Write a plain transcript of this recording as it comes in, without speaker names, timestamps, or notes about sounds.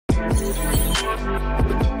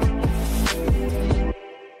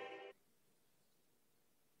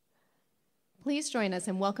Please join us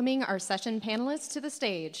in welcoming our session panelists to the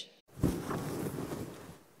stage.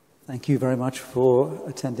 Thank you very much for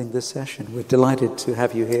attending this session. We're delighted to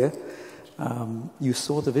have you here. You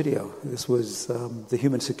saw the video. This was the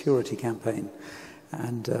Human Security Campaign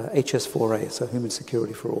and HS4A, so Human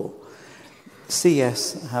Security for All.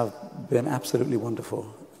 CES have been absolutely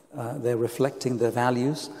wonderful. They're reflecting their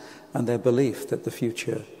values and their belief that the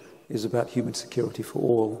future is about human security for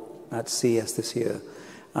all at CES this year.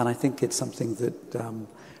 And I think it's something that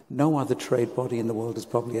no other trade body in the world has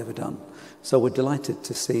probably ever done. So we're delighted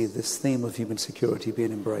to see this theme of human security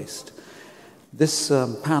being embraced. This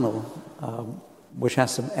panel, which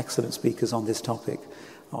has some excellent speakers on this topic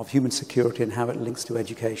of human security and how it links to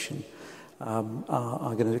education,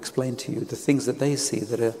 are going to explain to you the things that they see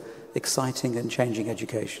that are exciting and changing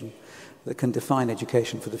education, that can define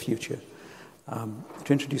education for the future.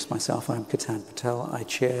 To introduce myself, I'm Ketan Patel. I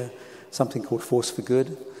chair something called Force for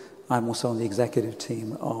Good. I'm also on the executive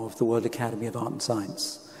team of the World Academy of Art and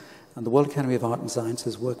Science. And the World Academy of Art and Science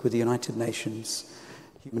has worked with the United Nations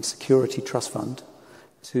Human Security Trust Fund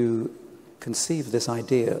to conceive this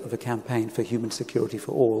idea of a campaign for human security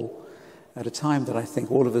for all at a time that I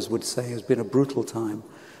think all of us would say has been a brutal time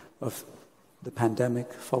of the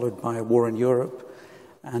pandemic, followed by a war in Europe.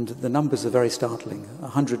 And the numbers are very startling.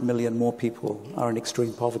 100 million more people are in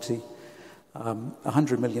extreme poverty.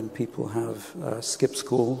 100 million people have skipped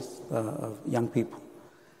school, young people.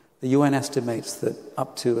 The UN estimates that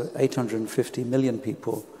up to 850 million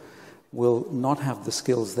people will not have the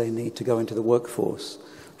skills they need to go into the workforce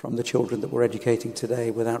from the children that we're educating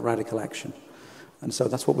today without radical action. And so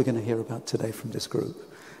that's what we're going to hear about today from this group.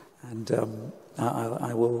 And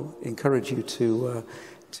I will encourage you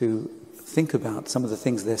to think about some of the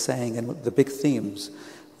things they're saying and the big themes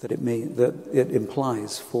that it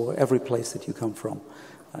implies for every place that you come from.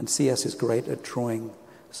 And CES is great at drawing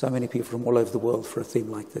so many people from all over the world for a theme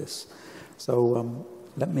like this. So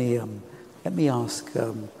let me ask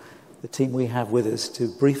the team we have with us to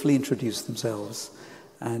briefly introduce themselves,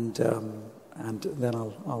 and then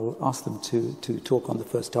I'll ask them to talk on the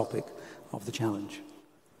first topic of the challenge.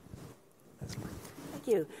 Thank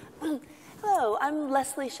you. Hello, I'm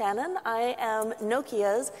Leslie Shannon. I am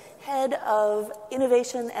Nokia's head of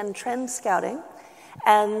innovation and trend scouting.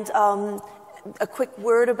 And a quick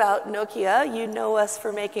word about Nokia. You know us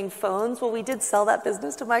for making phones. Well, we did sell that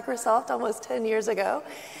business to Microsoft almost 10 years ago.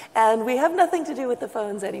 And we have nothing to do with the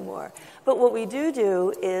phones anymore. But what we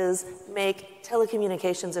do is make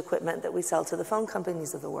telecommunications equipment that we sell to the phone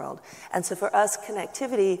companies of the world. And so for us,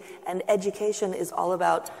 connectivity and education is all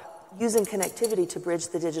about using connectivity to bridge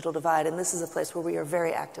the digital divide, and this is a place where we are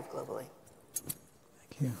very active globally.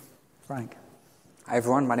 Thank you. Frank. Hi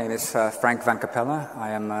everyone, my name is Frank van Cappelle.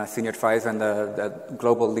 I am a senior advisor and the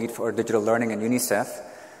global lead for digital learning in UNICEF.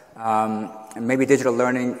 And maybe digital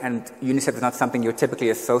learning and UNICEF is not something you typically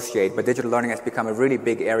associate, but digital learning has become a really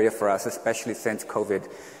big area for us, especially since COVID.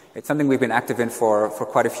 It's something we've been active in for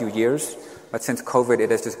quite a few years, but since COVID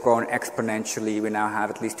it has just grown exponentially. We now have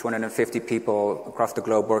at least 250 people across the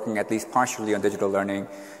globe working at least partially on digital learning,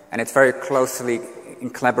 and it's very closely in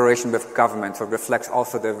collaboration with government, so it reflects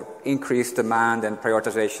also the increased demand and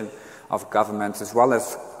prioritization of governments, as well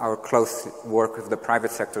as our close work with the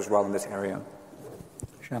private sector as well in this area.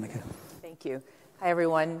 Shanika. Thank you. Hi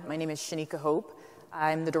everyone, my name is Shanika Hope.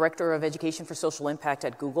 I'm the Director of Education for Social Impact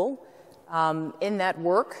at Google. In that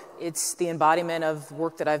work, it's the embodiment of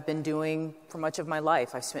work that I've been doing for much of my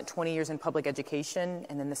life. I've spent 20 years in public education,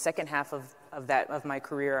 and then the second half of my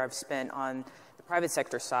career I've spent on the private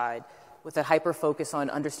sector side, with a hyper-focus on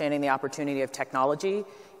understanding the opportunity of technology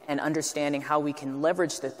and understanding how we can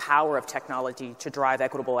leverage the power of technology to drive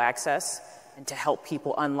equitable access and to help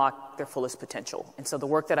people unlock their fullest potential. And so the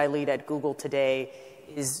work that I lead at Google today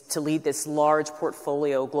is to lead this large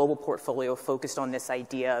portfolio, global portfolio, focused on this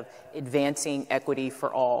idea of advancing equity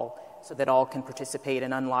for all so that all can participate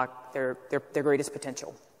and unlock their greatest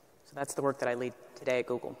potential. So that's the work that I lead today at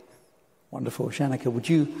Google. Wonderful. Shanika, would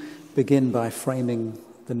you begin by framing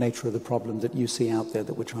the nature of the problem that you see out there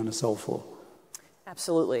that we're trying to solve for?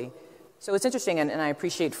 Absolutely. So it's interesting, and I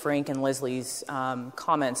appreciate Frank and Leslie's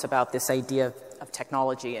comments about this idea of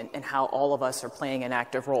technology and how all of us are playing an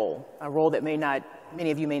active role, a role that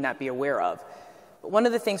many of you may not be aware of. But one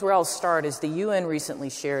of the things where I'll start is the UN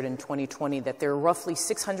recently shared in 2020 that there are roughly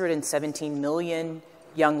 617 million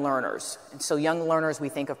young learners. And so young learners, we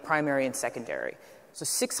think of primary and secondary. So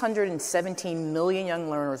 617 million young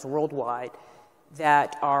learners worldwide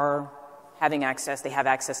that are having access, they have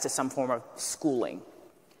access to some form of schooling.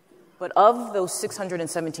 But of those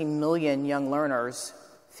 617 million young learners,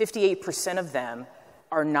 58% of them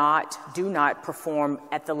do not perform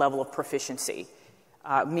at the level of proficiency,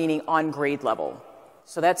 meaning on grade level.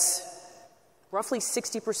 So that's roughly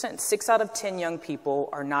 60%. 6 out of 10 young people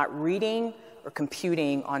are not reading or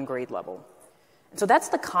computing on grade level. And so that's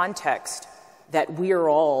the context that we are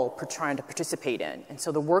all trying to participate in. And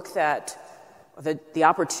so the work that, the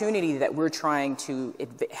opportunity that we're trying to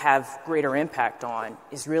have greater impact on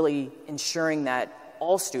is really ensuring that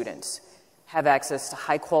all students have access to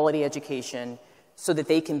high quality education so that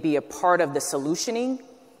they can be a part of the solutioning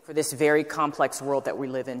for this very complex world that we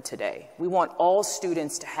live in today. We want all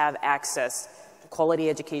students to have access to quality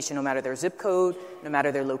education no matter their zip code, no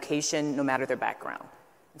matter their location, no matter their background.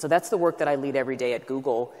 And so that's the work that I lead every day at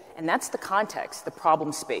Google, and that's the context, the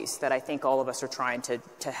problem space that I think all of us are trying to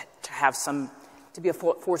have to be a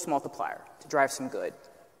force multiplier, to drive some good.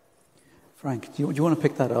 Frank, do you want to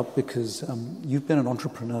pick that up? Because you've been an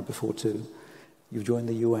entrepreneur before too. You've joined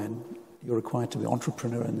the UN. You're required to be an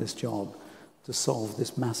entrepreneur in this job to solve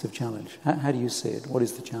this massive challenge. How do you see it? What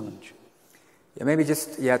is the challenge? Yeah, maybe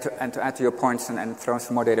just, to add to your points and throw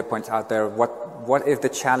some more data points out there, what is the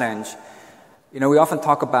challenge? You know, we often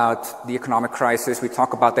talk about the economic crisis, we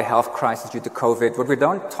talk about the health crisis due to COVID. What we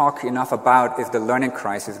don't talk enough about is the learning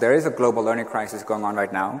crisis. There is a global learning crisis going on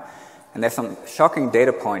right now, and there's some shocking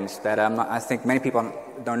data points that I think many people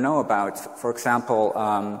don't know about. For example,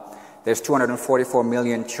 there's 244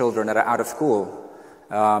 million children that are out of school.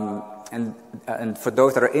 And for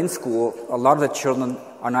those that are in school, a lot of the children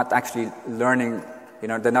are not actually learning. You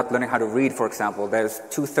know, they're not learning how to read, for example. There's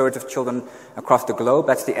 2/3 of children across the globe,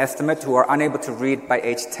 that's the estimate, who are unable to read by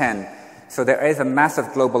age 10. So there is a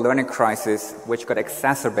massive global learning crisis which got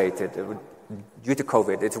exacerbated due to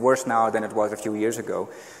COVID. It's worse now than it was a few years ago.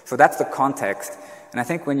 So that's the context. And I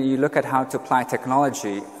think when you look at how to apply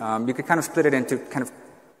technology, you can kind of split it into kind of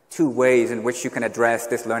 2 ways in which you can address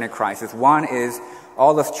this learning crisis. One is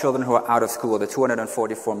all those children who are out of school, the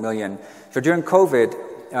 244 million. So during COVID,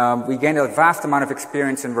 we gained a vast amount of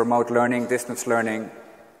experience in remote learning, distance learning.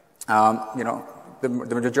 You know, the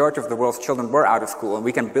majority of the world's children were out of school, and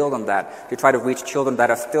we can build on that to try to reach children that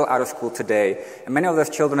are still out of school today. And many of those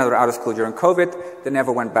children that were out of school during COVID, they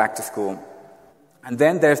never went back to school. And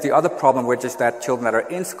then there's the other problem, which is that children that are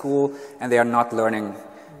in school and they are not learning.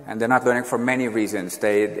 And they're not learning for many reasons.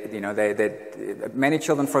 Many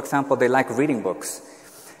children, for example, they like reading books.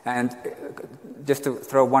 And just to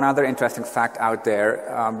throw one other interesting fact out there,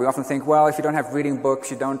 we often think, well, if you don't have reading books,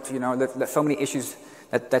 you don't, there's so many issues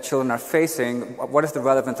that children are facing. What is the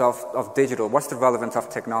relevance of digital? What's the relevance of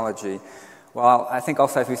technology? Well, I think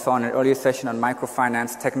also, as we saw in an earlier session on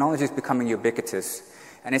microfinance, technology is becoming ubiquitous.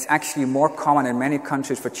 And it's actually more common in many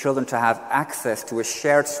countries for children to have access to a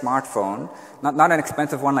shared smartphone, not an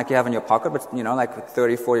expensive one like you have in your pocket, but like a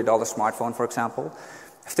 $30, $40 smartphone, for example.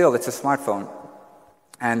 Still, it's a smartphone.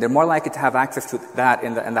 And they're more likely to have access to that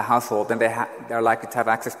in the household than they're likely to have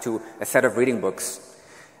access to a set of reading books.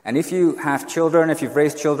 And if you have children, if you've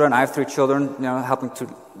raised children, I have 3 children, helping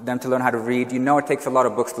them to learn how to read, it takes a lot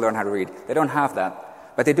of books to learn how to read. They don't have that,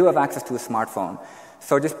 but they do have access to a smartphone.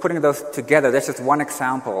 So just putting those together, that's just one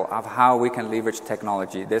example of how we can leverage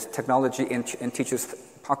technology. There's technology in teachers'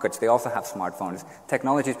 pockets. They also have smartphones.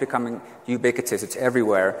 Technology is becoming ubiquitous. It's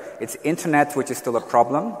everywhere. It's internet, which is still a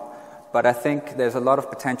problem, but I think there's a lot of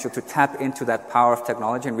potential to tap into that power of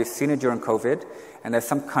technology, and we've seen it during COVID. And there's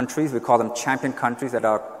some countries, we call them champion countries, that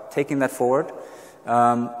are taking that forward.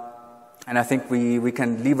 And I think we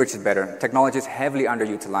can leverage it better. Technology is heavily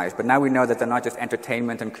underutilized, but now we know that they're not just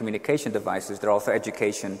entertainment and communication devices, they're also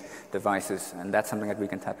education devices, and that's something that we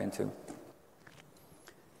can tap into.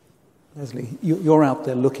 Leslie, you're out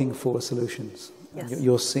there looking for solutions. Yes.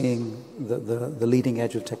 You're seeing the leading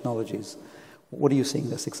edge of technologies. What are you seeing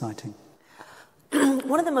that's exciting?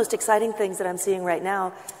 One of the most exciting things that I'm seeing right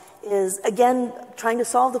now is, again, trying to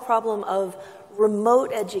solve the problem of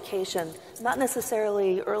remote education, not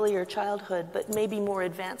necessarily earlier childhood, but maybe more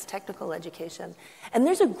advanced technical education. And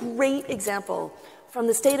there's a great example from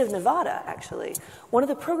the state of Nevada, actually. One of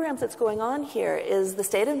the programs that's going on here is the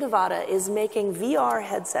state of Nevada is making VR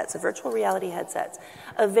headsets, virtual reality headsets,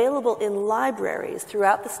 available in libraries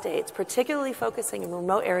throughout the states, particularly focusing in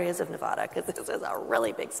remote areas of Nevada, because this is a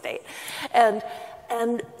really big state. And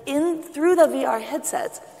through the VR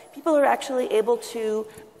headsets, people are actually able to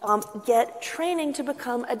get training to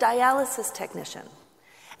become a dialysis technician.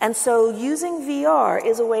 And so using VR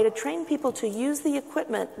is a way to train people to use the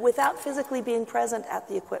equipment without physically being present at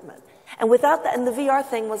the equipment. And without that, and the VR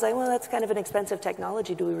thing was like, well, that's kind of an expensive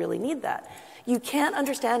technology. Do we really need that? You can't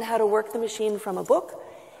understand how to work the machine from a book,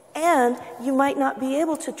 And you might not be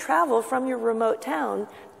able to travel from your remote town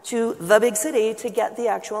to the big city to get the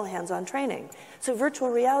actual hands-on training. So virtual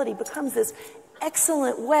reality becomes this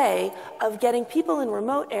excellent way of getting people in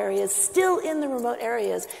remote areas, still in the remote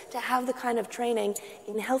areas, to have the kind of training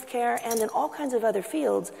in healthcare and in all kinds of other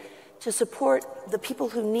fields to support the people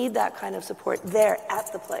who need that kind of support there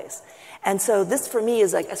at the place. And so this, for me,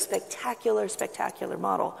 is like a spectacular, spectacular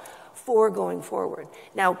model for going forward.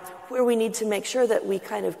 Now, where we need to make sure that we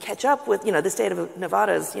kind of catch up with, the state of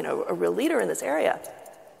Nevada is, a real leader in this area.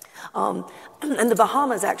 And the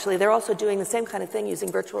Bahamas, actually, they're also doing the same kind of thing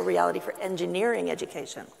using virtual reality for engineering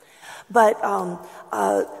education. But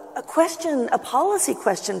a policy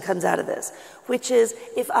question comes out of this, which is,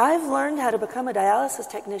 if I've learned how to become a dialysis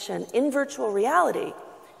technician in virtual reality,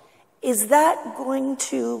 is that going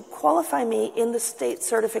to qualify me in the state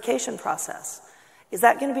certification process? Is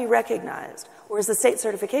that going to be recognized? Or is the state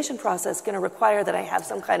certification process going to require that I have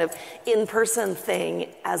some kind of in-person thing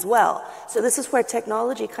as well? So this is where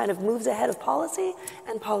technology kind of moves ahead of policy,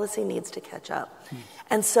 and policy needs to catch up.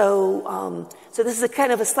 And so, so this is a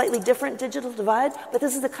kind of a slightly different digital divide, but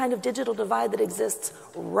this is the kind of digital divide that exists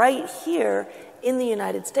right here in the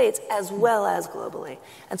United States as well as globally.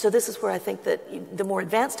 And so this is where I think that the more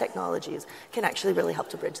advanced technologies can actually really help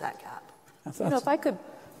to bridge that gap. If I could...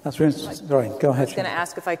 That's really interesting. Sorry, go ahead. I was going to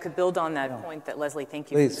ask if I could build on that point that Leslie, thank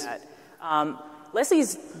you for that.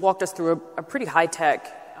 Leslie's walked us through a pretty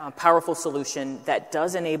high-tech, powerful solution that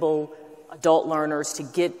does enable adult learners to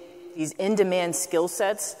get these in-demand skill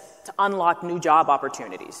sets to unlock new job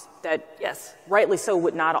opportunities that, yes, rightly so,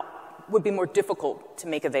 would be more difficult to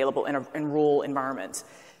make available in rural environments.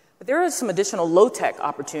 But there are some additional low-tech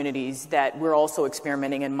opportunities that we're also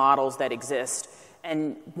experimenting in models that exist.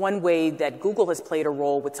 And one way that Google has played a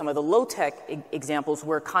role with some of the low-tech examples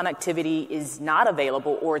where connectivity is not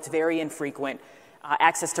available or it's very infrequent,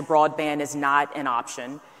 access to broadband is not an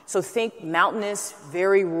option. So think mountainous,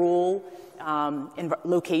 very rural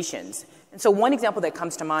locations. And so one example that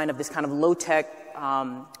comes to mind of this kind of low-tech,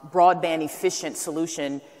 broadband-efficient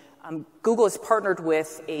solution, Google has partnered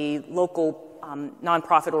with a local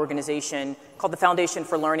nonprofit organization called the Foundation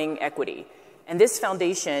for Learning Equity. And this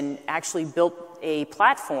foundation actually built a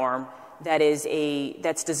platform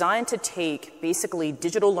that's designed to take basically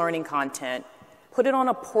digital learning content, put it on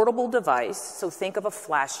a portable device, so think of a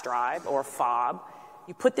flash drive or a fob.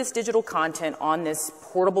 You put this digital content on this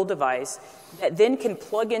portable device that then can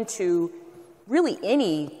plug into really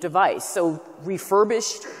any device, so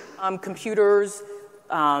refurbished computers,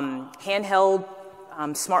 handheld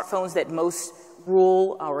smartphones that most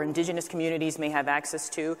rural or indigenous communities may have access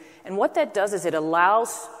to. And what that does is it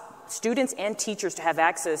allows students and teachers to have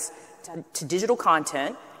access to digital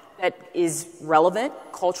content that is relevant,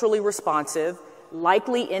 culturally responsive,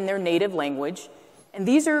 likely in their native language. And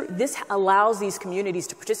this allows these communities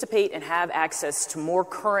to participate and have access to more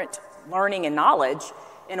current learning and knowledge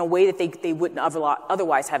in a way that they wouldn't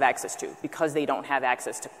otherwise have access to because they don't have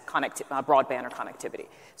access to broadband or connectivity.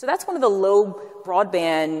 So that's one of the low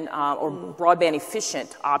broadband or broadband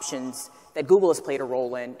efficient options that Google has played a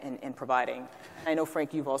role in providing. And I know,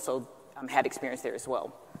 Frank, you've also had experience there as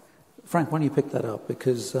well. Frank, why don't you pick that up?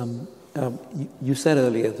 Because you said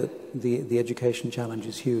earlier that the education challenge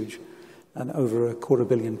is huge and over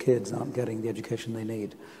 250 million kids aren't getting the education they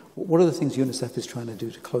need. What are the things UNICEF is trying to do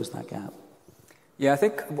to close that gap? Yeah, I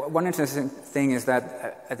think one interesting thing is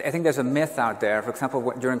that I think there's a myth out there. For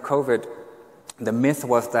example, during COVID, the myth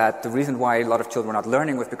was that the reason why a lot of children were not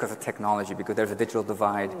learning was because of technology, because there's a digital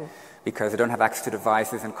divide, because they don't have access to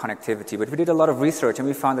devices and connectivity. But we did a lot of research and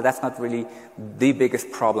we found that that's not really the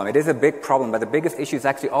biggest problem. It is a big problem, but the biggest issue is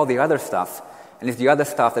actually all the other stuff. And it's the other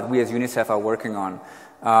stuff that we as UNICEF are working on.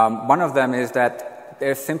 One of them is that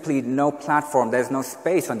there's simply no platform, there's no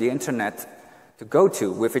space on the internet to go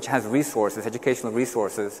to which has resources, educational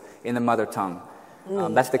resources in the mother tongue.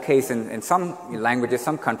 That's the case in some languages,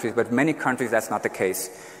 some countries, but many countries that's not the case.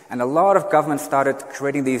 And a lot of governments started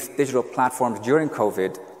creating these digital platforms during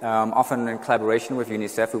COVID, often in collaboration with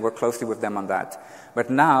UNICEF. We work closely with them on that. But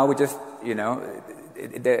now we just,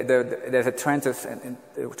 there's a trend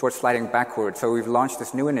towards sliding backwards. So we've launched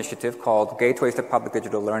this new initiative called Gateways to Public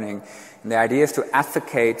Digital Learning. And the idea is to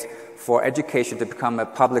advocate for education to become a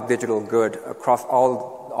public digital good across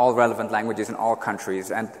all relevant languages in all countries.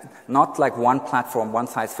 And not like one platform, one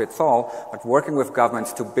size fits all, but working with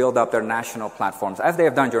governments to build up their national platforms, as they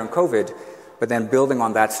have done during COVID, but then building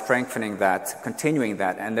on that, strengthening that, continuing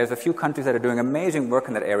that. And there's a few countries that are doing amazing work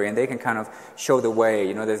in that area, and they can kind of show the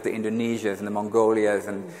way. There's the Indonesias and the Mongolias,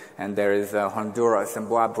 and there is Honduras,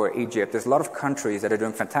 Zimbabwe, Egypt. There's a lot of countries that are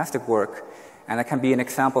doing fantastic work. And it can be an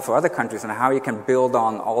example for other countries on how you can build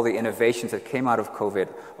on all the innovations that came out of COVID,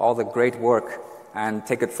 all the great work, and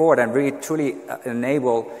take it forward and really truly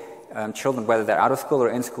enable children, whether they're out of school or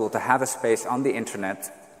in school, to have a space on the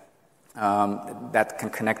internet that can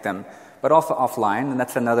connect them, but also offline, and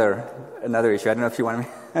that's another issue. I don't know if you want me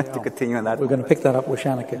to continue on that. We're going to pick that up with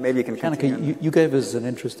Shanika. Maybe you can continue. Shanika, you gave us an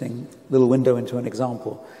interesting little window into an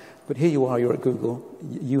example, but here you are, you're at Google,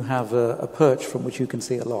 you have a perch from which you can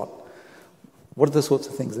see a lot. What are the sorts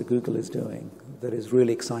of things that Google is doing that is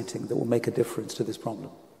really exciting, that will make a difference to this problem?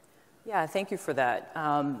 Yeah, thank you for that.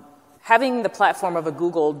 Having the platform of a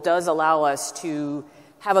Google does allow us to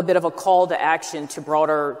have a bit of a call to action to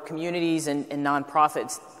broader communities and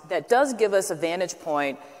nonprofits. That does give us a vantage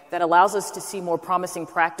point that allows us to see more promising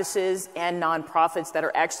practices and nonprofits that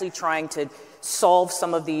are actually trying to solve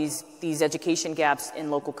some of these education gaps in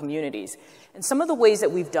local communities. And some of the ways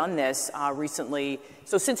that we've done this recently,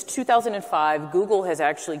 so since 2005, Google has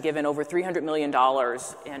actually given over $300 million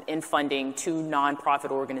in funding to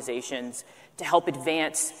nonprofit organizations to help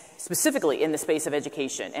advance specifically in the space of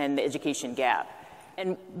education and the education gap.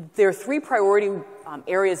 And there are three priority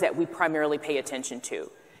areas that we primarily pay attention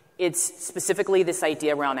to. It's specifically this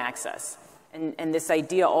idea around access, and this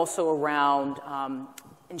idea also around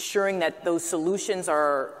ensuring that those solutions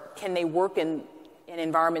can they work in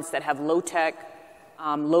environments that have low tech,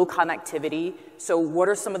 low connectivity. So what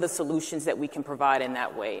are some of the solutions that we can provide in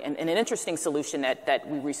that way? And an interesting solution that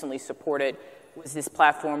we recently supported was this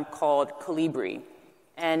platform called Calibri.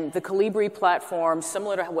 And the Calibri platform,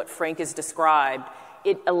 similar to what Frank has described,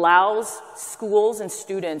 it allows schools and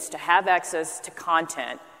students to have access to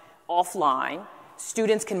content offline.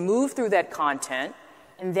 Students can move through that content,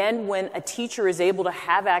 and then when a teacher is able to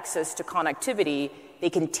have access to connectivity, they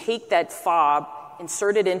can take that fob,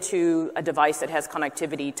 insert it into a device that has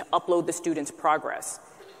connectivity to upload the student's progress.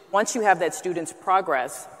 Once you have that student's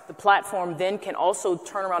progress, the platform then can also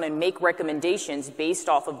turn around and make recommendations based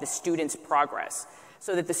off of the student's progress,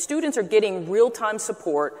 so that the students are getting real-time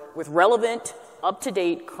support with relevant,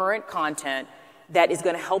 up-to-date, current content that is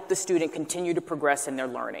going to help the student continue to progress in their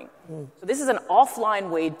learning. So this is an offline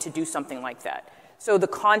way to do something like that. So the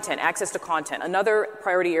content, access to content. Another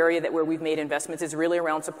priority area where we've made investments is really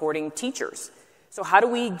around supporting teachers. So how do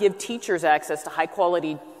we give teachers access to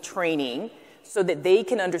high-quality training so that they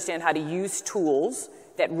can understand how to use tools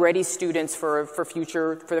that ready students for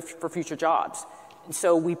future jobs? And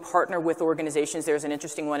so we partner with organizations. There's an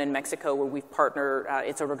interesting one in Mexico where we've partnered.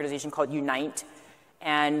 It's an organization called Unite.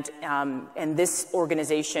 And this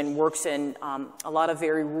organization works in a lot of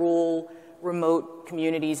very rural, remote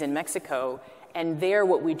communities in Mexico. And there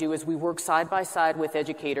what we do is we work side by side with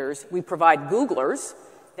educators. We provide Googlers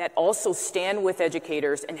that also stand with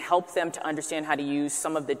educators and help them to understand how to use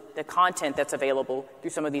some of the content that's available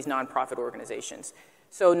through some of these nonprofit organizations.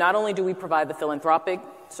 So not only do we provide the philanthropic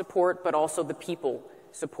support, but also the people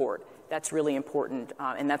support. That's really important,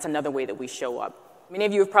 and that's another way that we show up. Many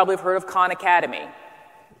of you have probably heard of Khan Academy.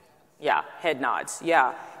 Yeah, head nods,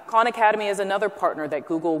 yeah. Khan Academy is another partner that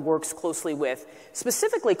Google works closely with.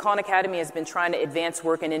 Specifically, Khan Academy has been trying to advance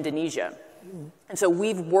work in Indonesia. And so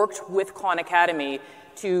we've worked with Khan Academy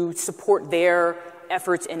to support their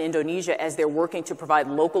efforts in Indonesia as they're working to provide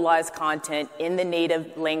localized content in the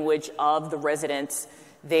native language of the residents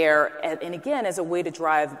there. And again, as a way to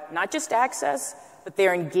drive not just access, but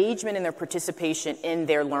their engagement and their participation in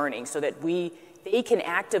their learning so that they can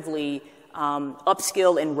actively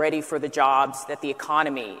upskill and ready for the jobs that the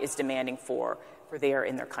economy is demanding for there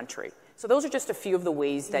in their country. So those are just a few of the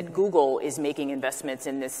ways that Google is making investments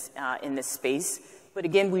in this space. But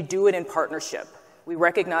again, we do it in partnership. We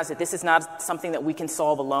recognize that this is not something that we can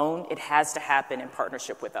solve alone. It has to happen in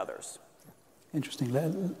partnership with others. Interesting.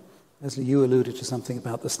 Leslie, you alluded to something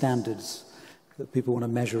about the standards that people want to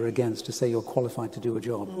measure against to say you're qualified to do a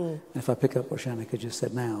job. And if I pick up what Shanika just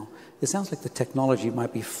said now, it sounds like the technology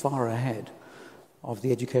might be far ahead of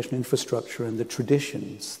the educational infrastructure and the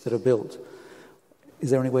traditions that are built.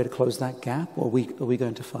 Is there any way to close that gap, or are we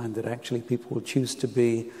going to find that actually people will choose to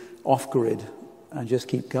be off-grid and just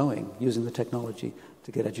keep going, using the technology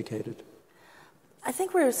to get educated? I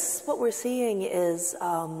think what we're seeing is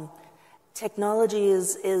technology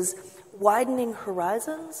is widening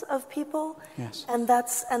horizons of people, yes. and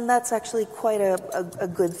that's actually quite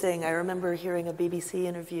a good thing. I remember hearing a BBC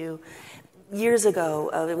interview years ago.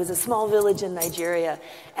 It was a small village in Nigeria,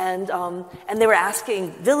 and they were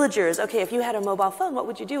asking villagers, okay, if you had a mobile phone, what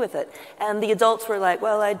would you do with it? And the adults were like,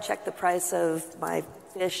 well, I'd check the price of my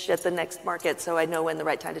fish at the next market so I know when the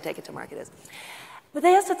right time to take it to market is. But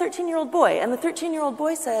they asked a 13-year-old boy, and the 13-year-old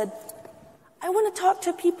boy said, I want to talk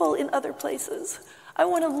to people in other places. I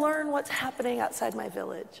want to learn what's happening outside my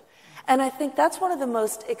village. And I think that's one of the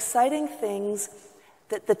most exciting things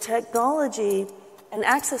that the technology and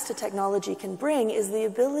access to technology can bring, is the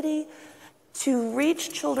ability to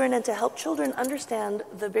reach children and to help children understand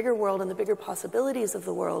the bigger world and the bigger possibilities of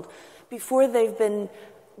the world before they've been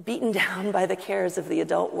beaten down by the cares of the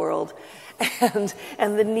adult world and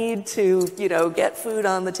the need to, get food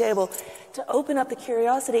on the table, to open up the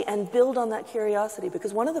curiosity and build on that curiosity.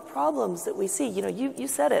 Because one of the problems that we see, you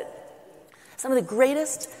said it, some of the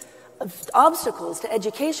greatest obstacles to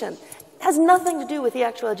education has nothing to do with the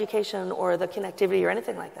actual education or the connectivity or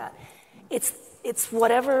anything like that. It's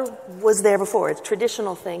whatever was there before. It's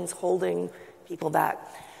traditional things holding people back.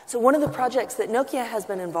 So one of the projects that Nokia has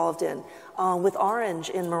been involved in with Orange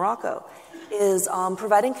in Morocco is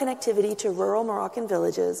providing connectivity to rural Moroccan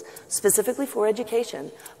villages, specifically for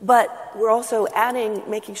education. But we're also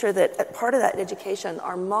making sure that part of that education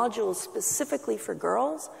are modules specifically for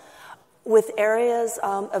girls, with areas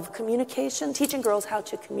of communication, teaching girls how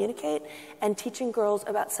to communicate, and teaching girls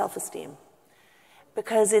about self-esteem.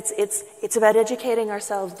 Because it's about educating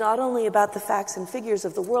ourselves not only about the facts and figures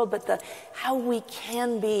of the world, but how we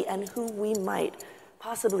can be and who we might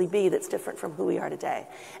possibly be that's different from who we are today.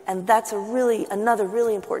 And that's another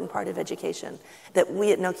really important part of education that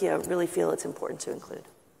we at Nokia really feel it's important to include.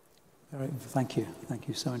 All right, thank you. Thank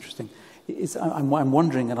you. So interesting. I'm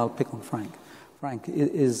wondering, and I'll pick on Frank. Frank,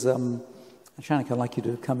 Shanika, I'd like you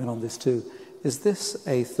to come in on this too. Is this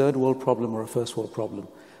a third world problem or a first world problem?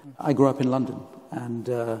 I grew up in London, and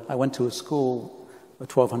I went to a school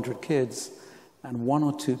with 1,200 kids, and 1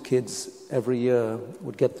 or 2 kids every year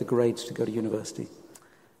would get the grades to go to university.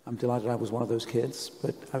 I'm delighted I was one of those kids,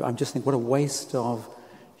 but I'm just thinking what a waste of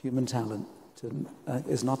human talent.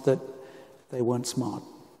 It's not that they weren't smart,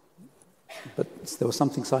 but there was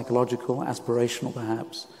something psychological, aspirational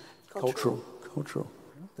perhaps, cultural,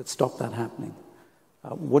 that stopped that happening.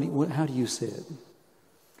 How do you see it?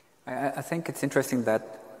 I think it's interesting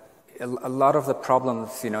that a lot of the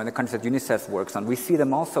problems, in the countries that UNICEF works on, we see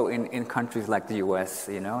them also in countries like the US,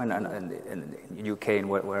 and UK and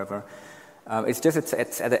wherever. It's just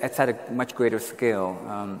it's at a much greater scale.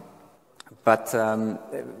 Earlier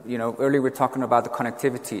we were talking about the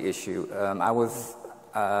connectivity issue. I was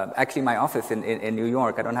actually in my office in New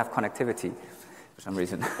York. I don't have connectivity for some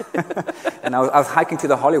reason. And I was hiking to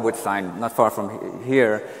the Hollywood sign, not far from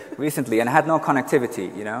here, recently, and I had no connectivity,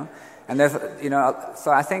 And there's, so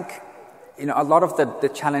I think, a lot of the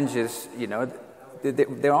challenges,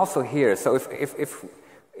 they're also here. So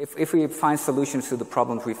if we find solutions to the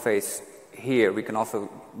problems we face here, we can also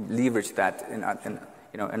leverage that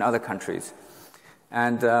in other countries.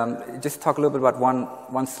 And just talk a little bit about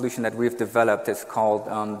one solution that we've developed. It's called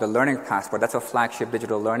the Learning Passport. That's a flagship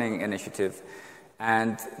digital learning initiative.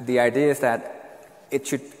 And the idea is that it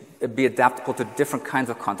should be adaptable to different kinds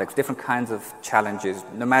of contexts, different kinds of challenges,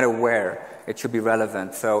 no matter where it should be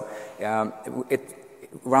relevant. So it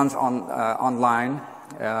runs online,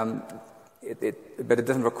 but it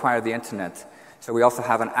doesn't require the internet. So we also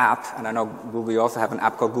have an app, and I know we also have an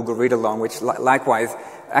app called Google Read Along, which likewise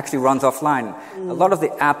actually runs offline. A lot of the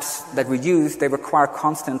apps that we use, they require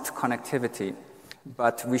constant connectivity.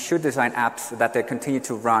 But we should design apps so that they continue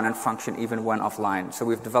to run and function even when offline. So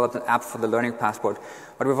we've developed an app for the Learning Passport,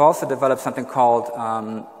 but we've also developed something called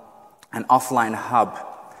an offline hub.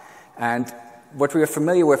 And what we are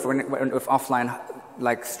familiar with with offline,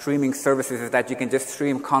 like streaming services, is that you can just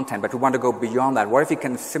stream content, but we want to go beyond that. What if you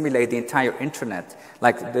can simulate the entire internet,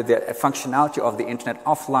 like the functionality of the internet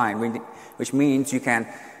offline, which means you can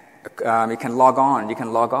log on, you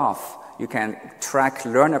can log off. You can track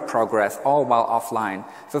learner progress all while offline.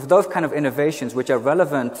 So for those kind of innovations, which are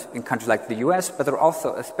relevant in countries like the US, but they're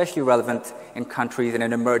also especially relevant in countries in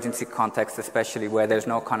an emergency context, especially where there's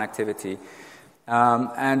no connectivity.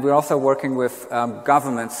 And we're also working with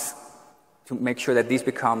governments to make sure that these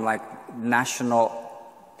become like national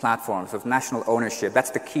platforms of national ownership.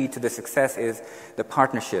 That's the key to the success, is the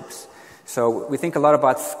partnerships. So we think a lot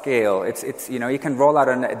about scale. It's you can roll out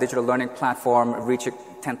a digital learning platform, reach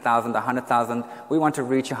 10,000, 100,000. We want to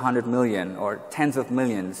reach 100 million or tens of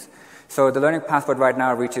millions. So the Learning Passport right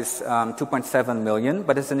now reaches 2.7 million,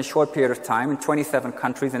 but it's in a short period of time in 27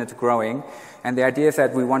 countries, and it's growing. And the idea is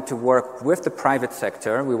that we want to work with the private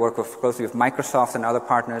sector. We work closely with Microsoft and other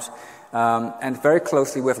partners, and very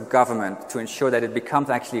closely with government to ensure that it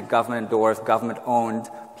becomes actually a government-endorsed, government-owned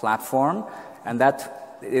platform. And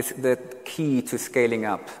that is the key to scaling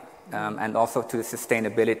up and also to the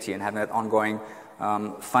sustainability and having that ongoing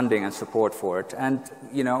funding and support for it. And,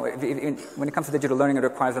 when it comes to digital learning, it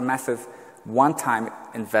requires a massive one-time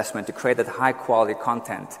investment to create that high-quality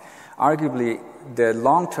content. arguably the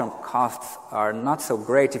long-term costs are not so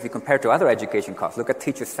great if you compare to other education costs. Look at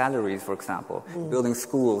teacher salaries, for example, building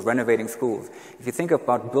schools, renovating schools. If you think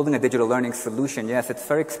about building a digital learning solution, yes, it's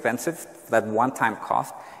very expensive, that one-time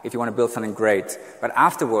cost, if you want to build something great. But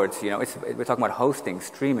afterwards, you know, we're talking about hosting,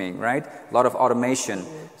 streaming, right? A lot of automation.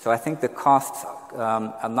 So I think the costs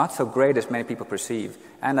are not so great as many people perceive.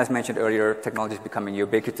 And as mentioned earlier, technology is becoming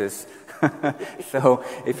ubiquitous. So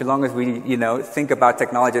as long as we, you know, think about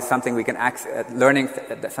technology as something we can learning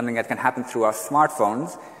something that can happen through our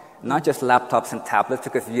smartphones, not just laptops and tablets,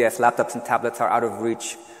 because yes, laptops and tablets are out of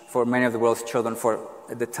reach for many of the world's children for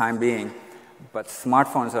the time being, but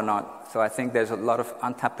smartphones are not. So I think there's a lot of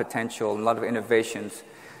untapped potential, a lot of innovations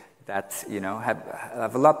that, you know,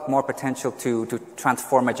 have a lot more potential to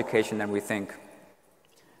transform education than we think.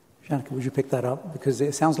 Shanika, would you pick that up? Because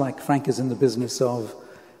it sounds like Frank is in the business of,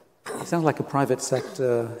 he sounds like a private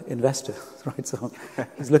sector investor, right? So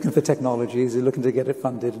he's looking for technologies, he's looking to get it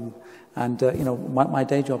funded. And you know, my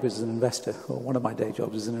day job is an investor, or one of my day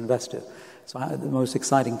jobs is an investor. So the most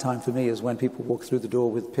exciting time for me is when people walk through the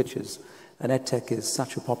door with pitches. And EdTech is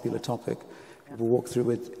such a popular topic. People walk through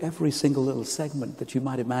with every single little segment that you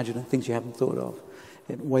might imagine and things you haven't thought of,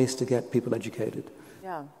 in ways to get people educated.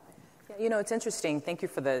 Yeah. You know, it's interesting. Thank you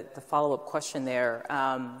for the follow-up question there.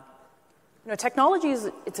 You know, technology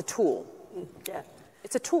it's a tool. Yeah.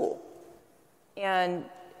 It's a tool. And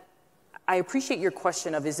I appreciate your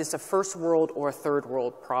question of, is this a first world or a third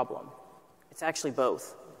world problem? It's actually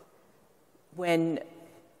both. When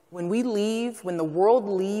the world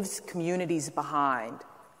leaves communities behind,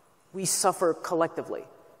 we suffer collectively.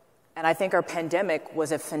 And I think our pandemic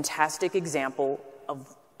was a fantastic example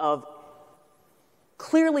of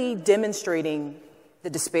clearly demonstrating the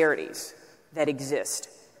disparities that exist,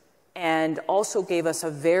 and also gave us a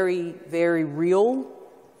very, very real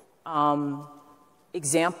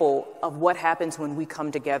example of what happens when we come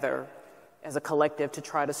together as a collective to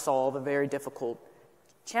try to solve a very difficult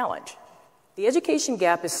challenge. The education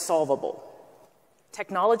gap is solvable.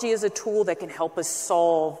 Technology is a tool that can help us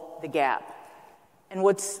solve the gap. And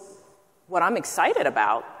what I'm excited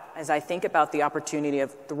about as I think about the opportunity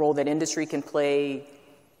of the role that industry can play,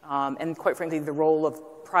 and quite frankly, the role of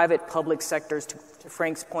private public sectors, to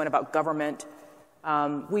Frank's point about government,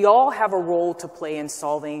 we all have a role to play in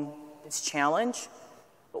solving this challenge.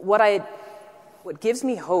 But what gives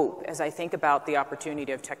me hope as I think about the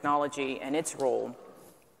opportunity of technology and its role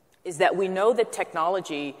is that we know that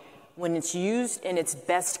technology, when it's used in its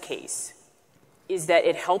best case, is that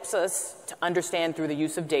it helps us to understand through the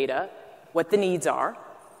use of data what the needs are.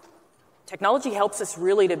 Technology helps us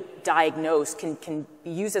really to diagnose, can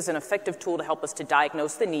be used as an effective tool to help us to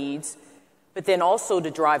diagnose the needs, but then also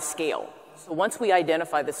to drive scale. So once we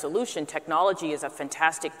identify the solution, technology is a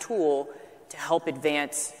fantastic tool to help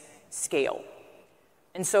advance scale.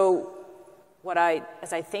 And so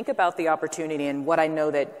as I think about the opportunity and what I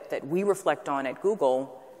know that we reflect on at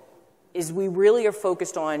Google, is we really are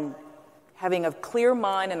focused on having a clear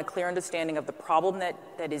mind and a clear understanding of the problem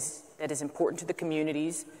that is important to the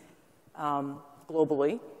communities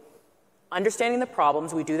globally. Understanding the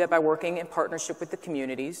problems, we do that by working in partnership with the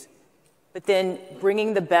communities, but then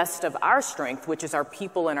bringing the best of our strength, which is our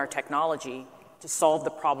people and our technology, to solve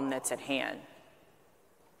the problem that's at hand.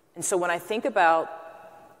 And so when I think about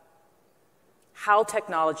how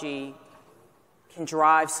technology can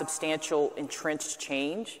drive substantial entrenched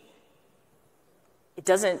change,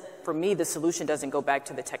 for me, the solution doesn't go back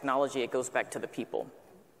to the technology, it goes back to the people.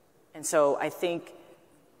 And so I think,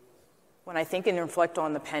 when I think and reflect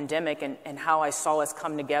on the pandemic and how I saw us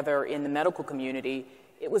come together in the medical community,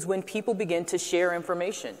 it was when people began to share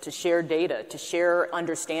information, to share data, to share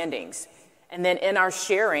understandings. And then in our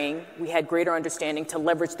sharing, we had greater understanding to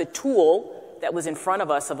leverage the tool that was in front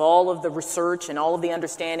of us of all of the research and all of the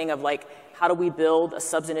understanding of, like, how do we build a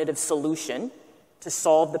substantive solution to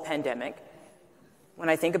solve the pandemic. When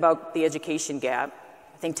I think about the education gap,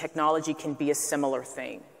 I think technology can be a similar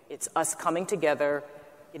thing. It's us coming together,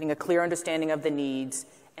 getting a clear understanding of the needs,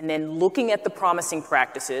 and then looking at the promising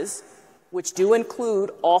practices, which do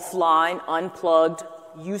include offline, unplugged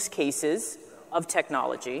use cases of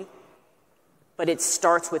technology, but it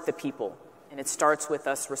starts with the people, and it starts with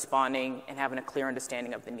us responding and having a clear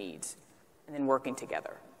understanding of the needs, and then working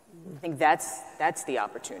together. I think that's the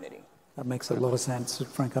opportunity. That makes a lot of sense.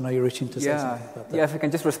 Frank, I know you're reaching to say something about that. Yeah, if I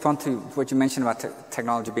can just respond to what you mentioned about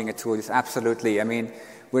technology being a tool, yes, absolutely. I mean,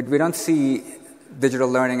 we don't see digital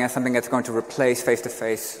learning as something that's going to replace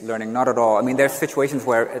face-to-face learning, not at all. I mean, there's situations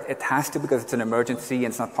where it has to because it's an emergency and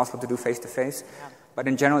it's not possible to do face-to-face. Yeah. But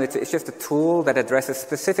in general, it's just a tool that addresses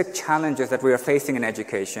specific challenges that we are facing in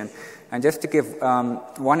education. And just to give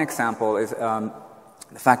one example is the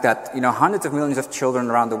fact that, hundreds of millions of children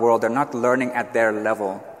around the world are not learning at their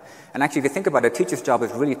level. And actually, if you think about it, a teacher's job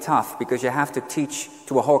is really tough because you have to teach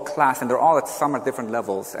to a whole class, and they're all at some at different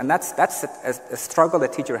levels. And that's a struggle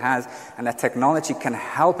that teacher has, and that technology can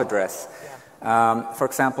help address. For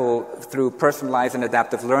example, through personalized and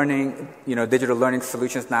adaptive learning, digital learning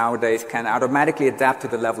solutions nowadays can automatically adapt to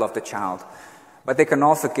the level of the child. But they can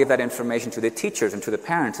also give that information to the teachers and to the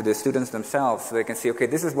parents, to the students themselves, so they can see, okay,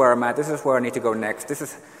 this is where I'm at, this is where I need to go next, this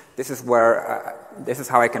is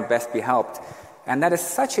how I can best be helped. And that is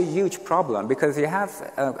such a huge problem because you have,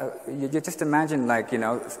 you just imagine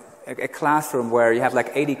a classroom where you have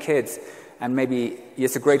 80 kids, and maybe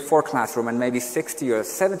it's a grade 4 classroom, and maybe 60 or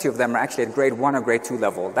 70 of them are actually at grade 1 or grade 2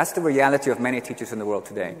 level. That's the reality of many teachers in the world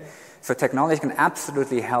today. So technology can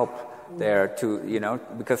absolutely help there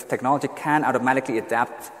because technology can automatically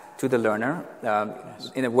adapt to the learner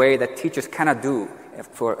in a way that teachers cannot do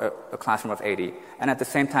for a classroom of 80. And at the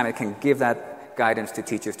same time, it can give that guidance to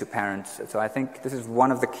teachers, to parents. So I think this is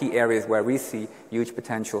one of the key areas where we see huge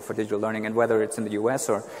potential for digital learning, and whether it's in the US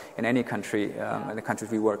or in any country, in the countries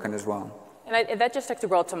we work in as well. And that just actually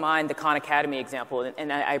brought to mind the Khan Academy example,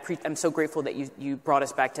 and I'm so grateful that you brought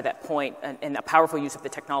us back to that point, and a powerful use of the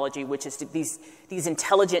technology, which is these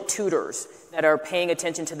intelligent tutors that are paying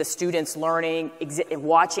attention to the students' learning,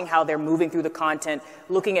 watching how they're moving through the content,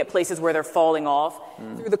 looking at places where they're falling off.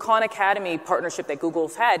 Through the Khan Academy partnership that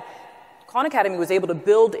Google's had, Khan Academy was able to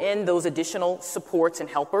build in those additional supports and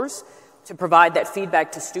helpers to provide that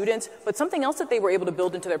feedback to students. But something else that they were able to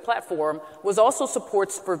build into their platform was also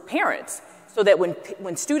supports for parents, so that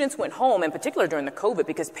when students went home, in particular during the COVID,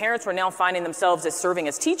 because parents were now finding themselves as serving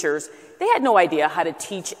as teachers, they had no idea how to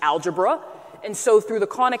teach algebra. And so through the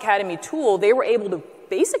Khan Academy tool, they were able to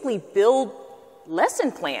basically build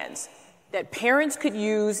lesson plans that parents could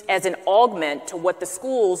use as an augment to what the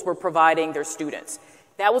schools were providing their students.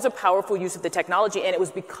 That was a powerful use of the technology, and it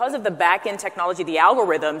was because of the back-end technology, the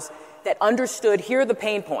algorithms, that understood, here are the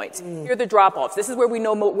pain points, here are the drop-offs, this is where we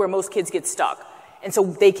know where most kids get stuck. And so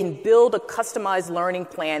they can build a customized learning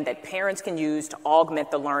plan that parents can use to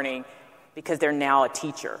augment the learning because they're now a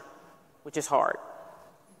teacher, which is hard.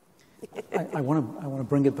 I want to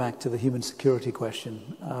bring it back to the human security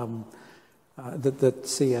question that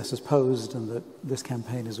CES has posed and that this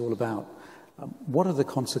campaign is all about. What are the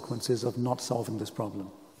consequences of not solving this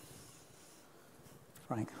problem?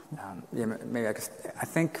 Frank? Maybe I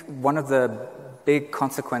think one of the big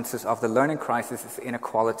consequences of the learning crisis is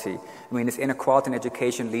inequality. I mean, this inequality in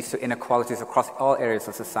education leads to inequalities across all areas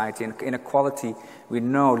of society, and inequality, we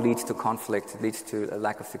know, leads to conflict, leads to a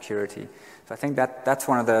lack of security. So I think that's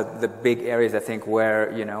one of the big areas, I think,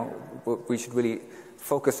 where, we should really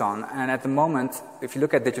focus on. And at the moment, if you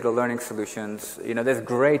look at digital learning solutions, there's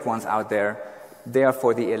great ones out there. They are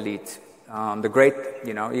for the elite.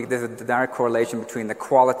 There's a direct correlation between the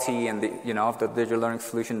quality and of the digital learning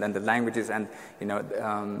solution and the languages, and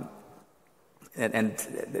and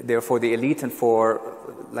they're for the elite and for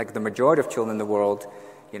the majority of children in the world.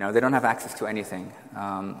 They don't have access to anything,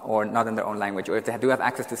 or not in their own language. Or if they do have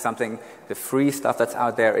access to something, the free stuff that's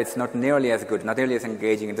out there, it's not nearly as good, not nearly as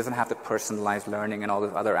engaging. It doesn't have the personalized learning and all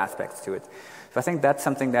those other aspects to it. So I think that's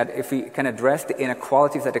something that if we can address the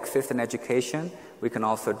inequalities that exist in education, we can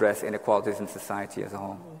also address inequalities in society as a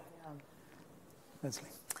whole. Leslie,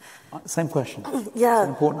 same question. Yeah. It's an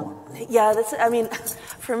important one. Yeah,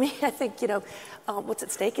 for me, I think, what's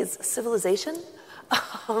at stake is civilization.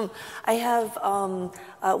 I have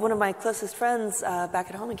one of my closest friends back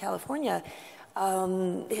at home in California.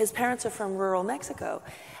 His parents are from rural Mexico.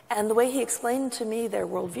 And the way he explained to me their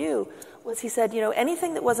worldview was, he said,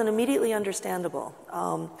 anything that wasn't immediately understandable,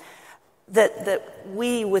 that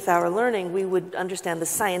we, with our learning, we would understand the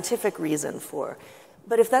scientific reason for.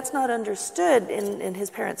 But if that's not understood in his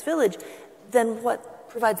parents' village, then what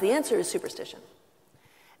provides the answer is superstition.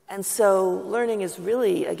 And so learning is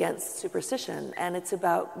really against superstition, and it's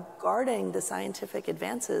about guarding the scientific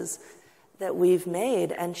advances that we've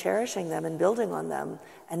made and cherishing them and building on them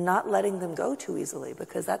and not letting them go too easily,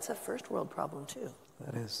 because that's a first world problem too.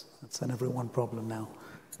 That is. That's an everyone problem now.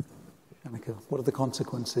 Shanika, what are the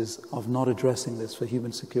consequences of not addressing this for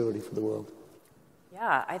human security for the world?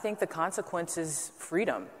 Yeah, I think the consequence is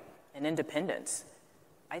freedom and independence.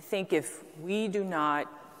 I think if we do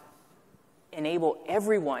not enable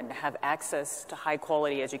everyone to have access to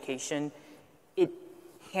high-quality education, it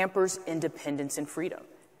hampers independence and freedom.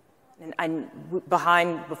 And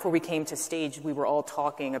before we came to stage, we were all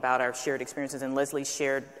talking about our shared experiences, and Leslie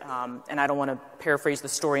shared, and I don't want to paraphrase the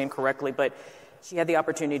story incorrectly, but she had the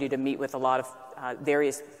opportunity to meet with a lot of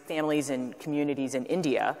various families and communities in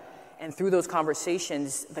India. And through those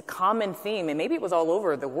conversations, the common theme, and maybe it was all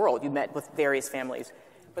over the world, you met with various families,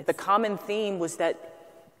 but the common theme was that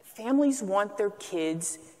families want their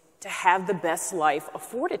kids to have the best life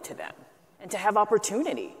afforded to them and to have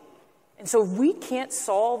opportunity. And so if we can't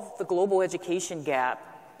solve the global education gap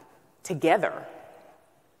together,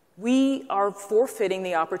 we are forfeiting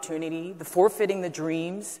the opportunity, forfeiting the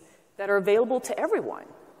dreams that are available to everyone.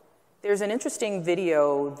 There's an interesting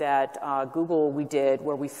video that we did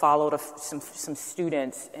where we followed some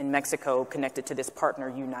students in Mexico connected to this Partner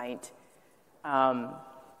Unite.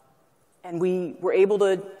 And we were able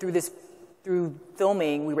to, through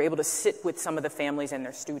filming, we were able to sit with some of the families and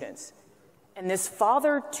their students. And this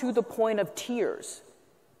father, to the point of tears,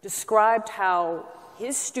 described how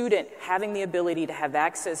his student having the ability to have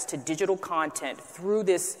access to digital content through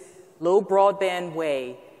this low broadband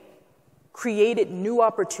way created new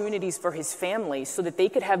opportunities for his family so that they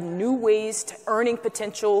could have new ways to earning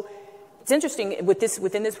potential. It's interesting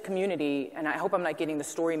within this community, and I hope I'm not getting the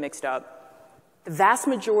story mixed up, the vast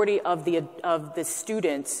majority of the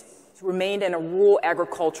students remained in a rural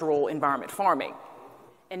agricultural environment, farming.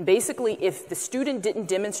 And basically, if the student didn't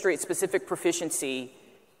demonstrate specific proficiency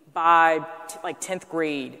by like 10th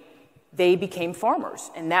grade, they became farmers,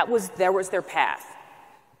 and that was their path.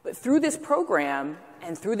 But through this program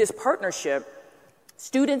and through this partnership,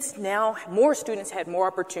 more students had more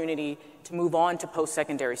opportunity to move on to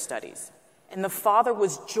post-secondary studies. And the father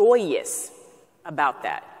was joyous about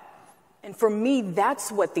that. And for me,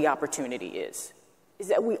 that's what the opportunity is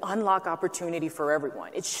that we unlock opportunity for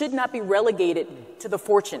everyone. It should not be relegated to the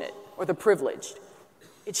fortunate or the privileged.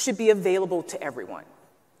 It should be available to everyone.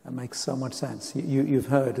 That makes so much sense. You've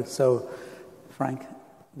heard it. So, Frank,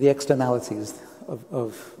 the externalities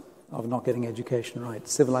of not getting education right,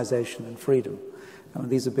 civilization and freedom. I mean,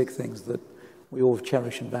 these are big things that we all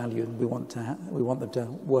cherish and value, and we want them to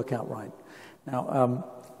work out right. Now,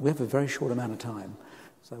 we have a very short amount of time,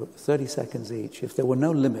 so 30 seconds each. If there were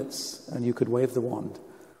no limits and you could wave the wand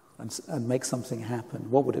and make something happen,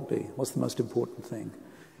 what would it be? What's the most important thing?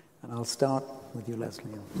 And I'll start with you, Leslie.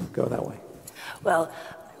 I'll go that way. Well,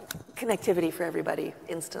 connectivity for everybody,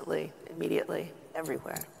 instantly, immediately,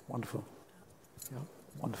 everywhere. Wonderful. Yeah,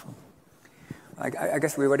 wonderful. I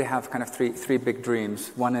guess we already have kind of three big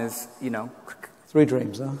dreams. One is, Three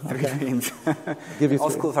dreams, huh? Three dreams. Give you all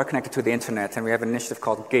three. schools are connected to the internet, and we have an initiative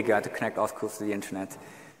called Giga to connect all schools to the internet.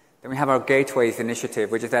 Then we have our Gateways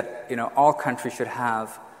initiative, which is that all countries should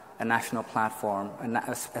have a national platform,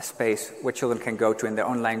 a space where children can go to in their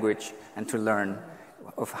own language and to learn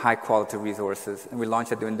of high-quality resources. And we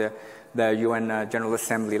launched it during the UN General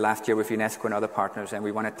Assembly last year with UNESCO and other partners, and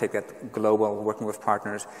we want to take that global, working with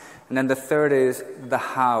partners. And then the third is the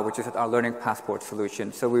how, which is our Learning Passport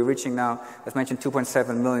solution. So we're reaching now, as mentioned,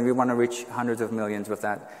 2.7 million. We want to reach hundreds of millions with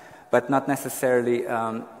that. But not necessarily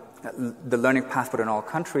the Learning Passport in all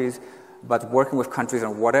countries, but working with countries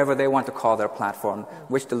on whatever they want to call their platform,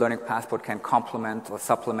 which the Learning Passport can complement or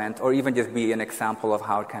supplement, or even just be an example of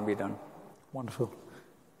how it can be done. Wonderful.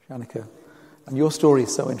 Shanika. And your story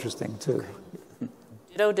is so interesting, too.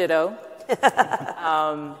 Ditto.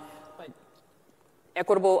 But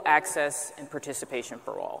equitable access and participation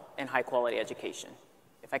for all in high-quality education.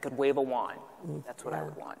 If I could wave a wand, that's what I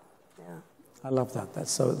would want. Yeah. I love that.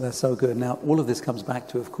 That's so good. Now, all of this comes back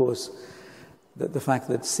to, of course, the fact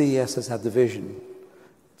that CES has had the vision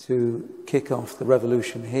to kick off the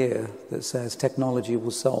revolution here that says technology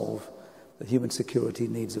will solve the human security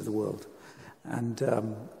needs of the world. And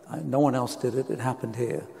no one else did it. It happened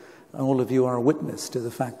here. And all of you are a witness to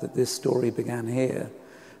the fact that this story began here,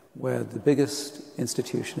 where the biggest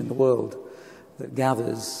institution in the world that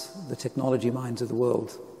gathers the technology minds of the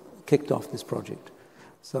world kicked off this project.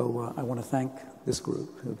 So I want to thank this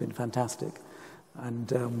group, who have been fantastic.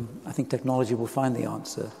 And I think technology will find the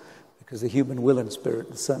answer, because the human will and spirit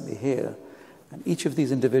is certainly here. And each of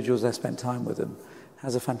these individuals, I spent time with them,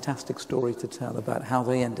 has a fantastic story to tell about how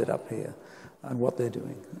they ended up here and what they're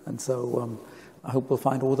doing. And so I hope we'll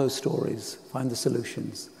find all those stories, find the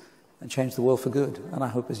solutions, and change the world for good. And I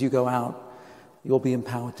hope as you go out, you'll be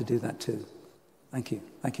empowered to do that too. Thank you.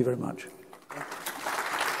 Thank you very much.